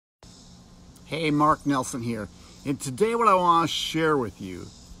Hey, Mark Nelson here, and today what I want to share with you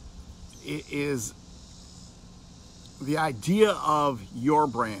is the idea of your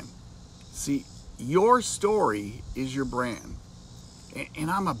brand. See, your story is your brand,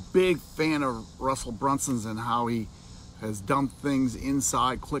 and I'm a big fan of Russell Brunson's and how he has done things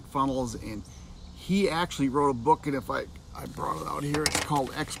inside ClickFunnels, and he actually wrote a book, and if I brought it out here, it's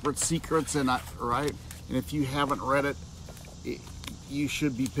called Expert Secrets, and if you haven't read it, you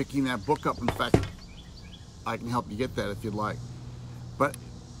should be picking that book up. In fact, I can help you get that if you'd like. But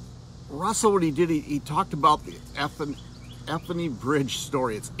Russell, what he did, he talked about the Epiphany Bridge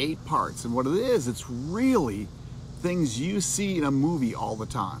Story. It's 8 parts, and what it is, it's really things you see in a movie all the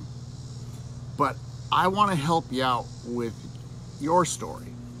time. But I want to help you out with your story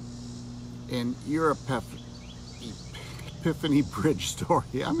and your Epiphany Bridge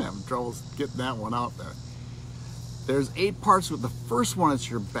Story. I'm having trouble getting that one out there. There's 8 parts, but the first one is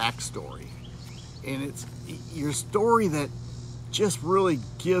your backstory. And it's your story that just really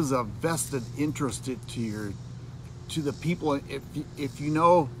gives a vested interest to the people. If you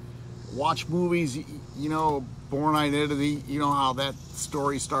know, watch movies, you know, Born Identity, you know how that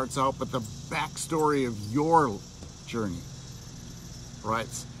story starts out, but the backstory of your journey, right?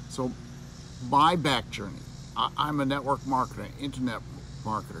 So my back journey, I'm a network marketer, internet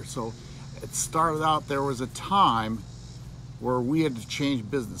marketer. So it started out, there was a time where we had to change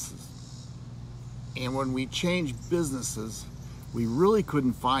businesses. And when we changed businesses, we really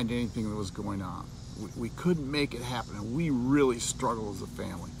couldn't find anything that was going on. We couldn't make it happen, and we really struggled as a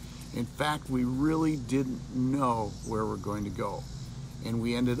family. In fact, we really didn't know where we're going to go. And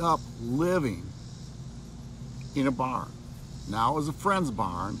we ended up living in a barn. Now it was a friend's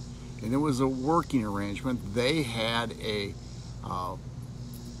barn, and it was a working arrangement. They had a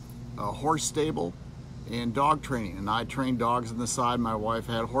horse stable and dog training, and I trained dogs on the side. My wife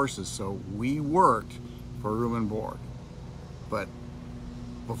had horses, so we worked for room and board. But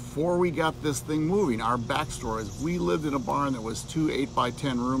before we got this thing moving, our backstory is we lived in a barn that was 2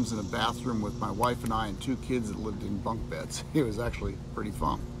 8x10 rooms and a bathroom with my wife and I and 2 kids that lived in bunk beds. It was actually pretty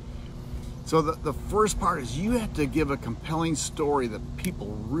fun. So the first part is you have to give a compelling story that people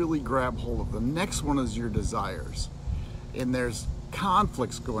really grab hold of. The next one is your desires, and there's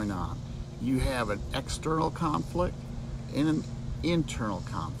conflicts going on. You have an external conflict and an internal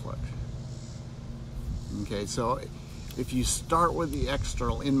conflict. Okay, so if you start with the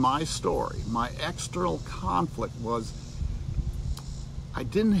external, in my story, my external conflict was I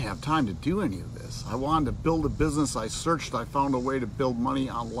didn't have time to do any of this. I wanted to build a business. I searched, I found a way to build money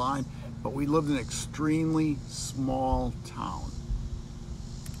online, but we lived in an extremely small town.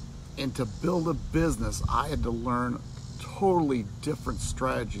 And to build a business, I had to learn totally different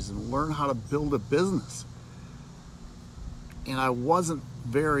strategies and learn how to build a business. And I wasn't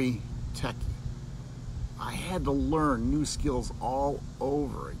very techy. I had to learn new skills all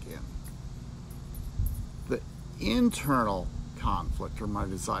over again. The internal conflict, or my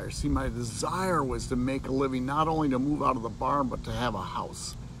desire. See, my desire was to make a living, not only to move out of the barn, but to have a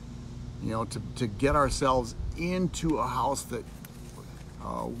house. You know, to get ourselves into a house that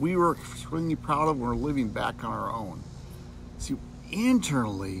we were extremely proud of. We're living back on our own. See,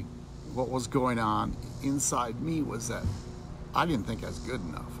 internally, what was going on inside me was that I didn't think I was good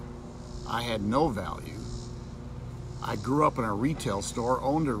enough. I had no value. I grew up in a retail store,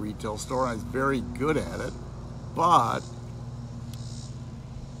 owned a retail store, and I was very good at it, but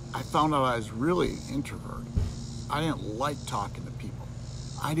I found out I was really introverted. I didn't like talking to people.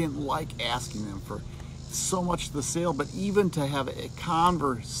 I didn't like asking them for so much of the sale, but even to have a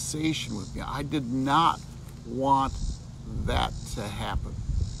conversation with me, I did not want that to happen.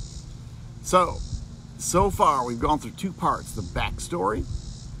 So far we've gone through 2 parts, the backstory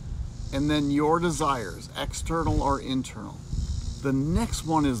and then your desires, external or internal. The next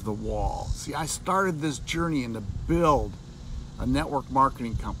one is the wall. See, I started this journey and to build a network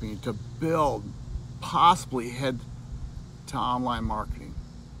marketing company, to build, possibly head to online marketing.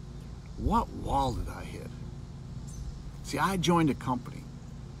 What wall did I hit? See, I joined a company,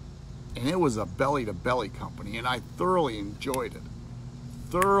 and it was a belly-to-belly company, and I thoroughly enjoyed it.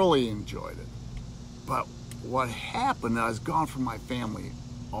 But what happened, I was gone from my family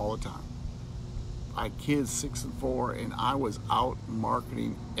all the time. I had kids 6 and 4, and I was out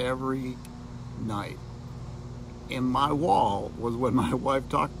marketing every night. And my wall was when my wife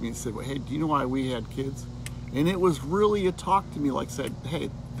talked to me and said, well, hey, do you know why we had kids? And it was really a talk to me, like said, hey,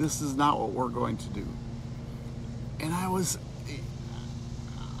 this is not what we're going to do. And I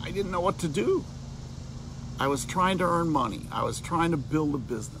didn't know what to do. I was trying to earn money. I was trying to build a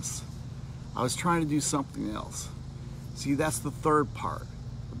business. I was trying to do something else. See, that's the third part.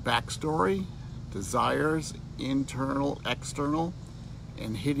 The backstory desires, internal, external,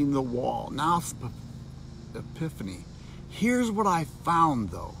 and hitting the wall. Now it's Epiphany. Here's what I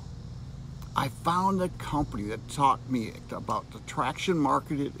found though. I found a company that taught me about attraction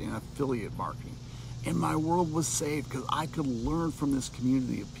marketing and affiliate marketing. And my world was saved because I could learn from this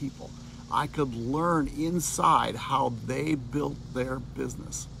community of people. I could learn inside how they built their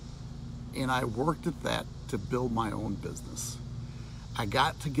business. And I worked at that to build my own business. I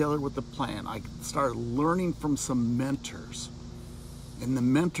got together with a plan. I started learning from some mentors. And the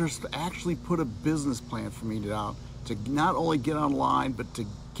mentors actually put a business plan for me down to not only get online, but to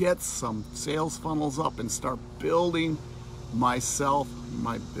get some sales funnels up and start building myself,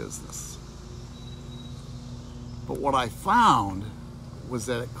 my business. But what I found was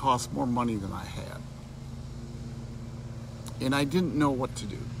that it cost more money than I had. And I didn't know what to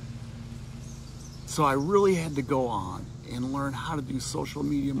do. So I really had to go on and learn how to do social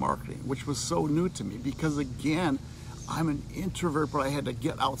media marketing, which was so new to me because, again, I'm an introvert, but I had to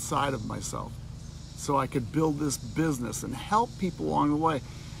get outside of myself so I could build this business and help people along the way.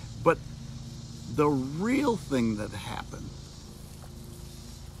 But the real thing that happened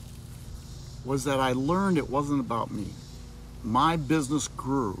was that I learned it wasn't about me. My business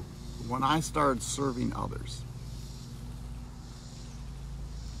grew when I started serving others.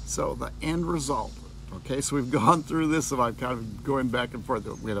 So the end result, okay, so we've gone through this, so I'm kind of going back and forth.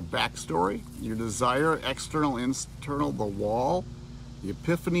 We had a backstory, your desire, external, internal, the wall, the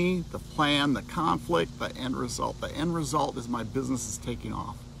epiphany, the plan, the conflict, the end result. The end result is my business is taking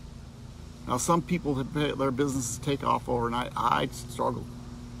off. Now, some people, their businesses take off overnight. I struggled,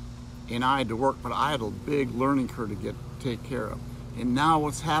 and I had to work, but I had a big learning curve to take care of. And now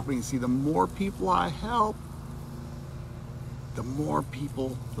what's happening, see, the more people I help, the more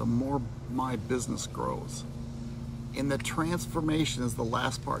people, the more my business grows. And the transformation is the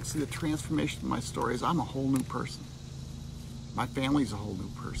last part. See, the transformation of my story is I'm a whole new person. My family's a whole new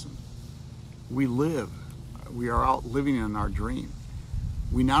person. We are out living in our dream.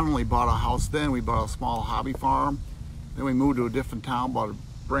 We not only bought a house then, we bought a small hobby farm. Then we moved to a different town, bought a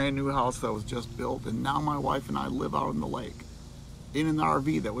brand new house that was just built. And now my wife and I live out in the lake in an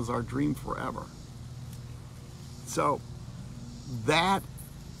RV that was our dream forever. So that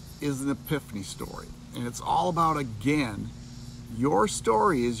is an epiphany story. And it's all about, again, your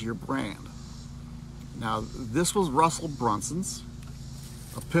story is your brand. Now, this was Russell Brunson's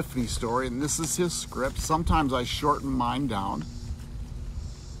epiphany story, and this is his script. Sometimes I shorten mine down.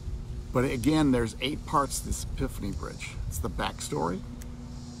 But again, there's 8 parts to this Epiphany Bridge. It's the backstory,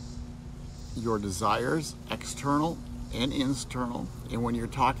 your desires, external and internal. And when you're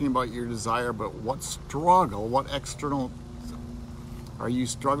talking about your desire, but what struggle, what external are you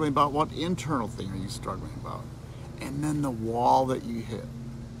struggling about? What internal thing are you struggling about? And then the wall that you hit.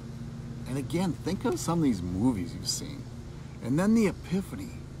 And again, think of some of these movies you've seen. And then the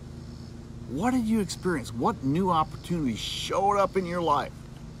epiphany. What did you experience? What new opportunities showed up in your life?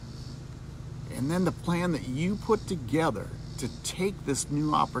 And then the plan that you put together to take this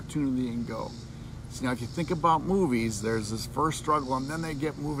new opportunity and go. So now if you think about movies, there's this first struggle and then they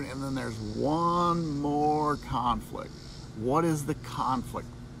get moving and then there's one more conflict. What is the conflict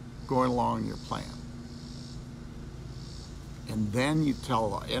going along in your plan? And then you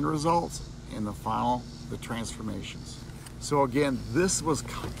tell the end results and the final, the transformations. So again, this was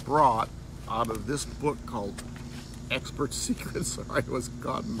brought out of this book called Expert Secrets. Sorry, it was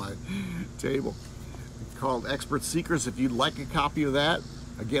caught in my table. It's called Expert Secrets. If you'd like a copy of that,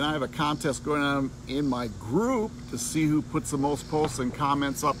 again, I have a contest going on in my group to see who puts the most posts and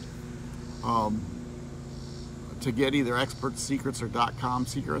comments up to get either Expert Secrets or .com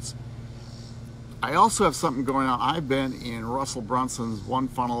secrets. I also have something going on. I've been in Russell Brunson's One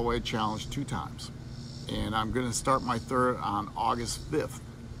Funnel Away Challenge 2 times. And I'm going to start my 3rd on August 5th.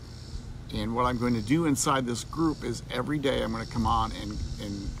 And what I'm going to do inside this group is every day I'm going to come on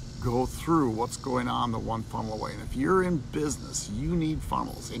and go through what's going on the One Funnel Away. And if you're in business, you need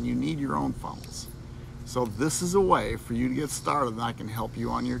funnels and you need your own funnels. So this is a way for you to get started and I can help you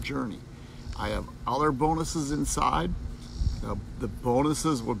on your journey. I have other bonuses inside. The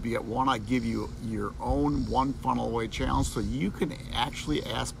bonuses would be at one, I give you your own One Funnel Away challenge so you can actually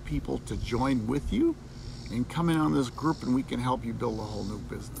ask people to join with you and come in on this group and we can help you build a whole new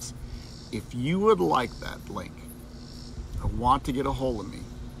business. If you would like that link or want to get a hold of me,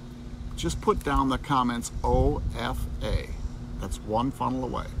 just put down the comments OFA. That's One Funnel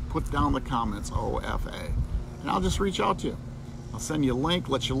Away. Put down the comments OFA and I'll just reach out to you. I'll send you a link,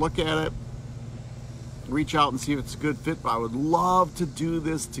 let you look at it, reach out and see if it's a good fit. But I would love to do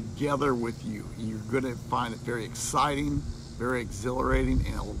this together with you. You're going to find it very exciting, very exhilarating,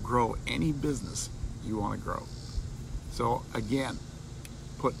 and it will grow any business you want to grow. So again,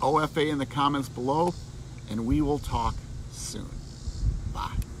 put OFA in the comments below, and we will talk soon.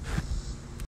 Bye.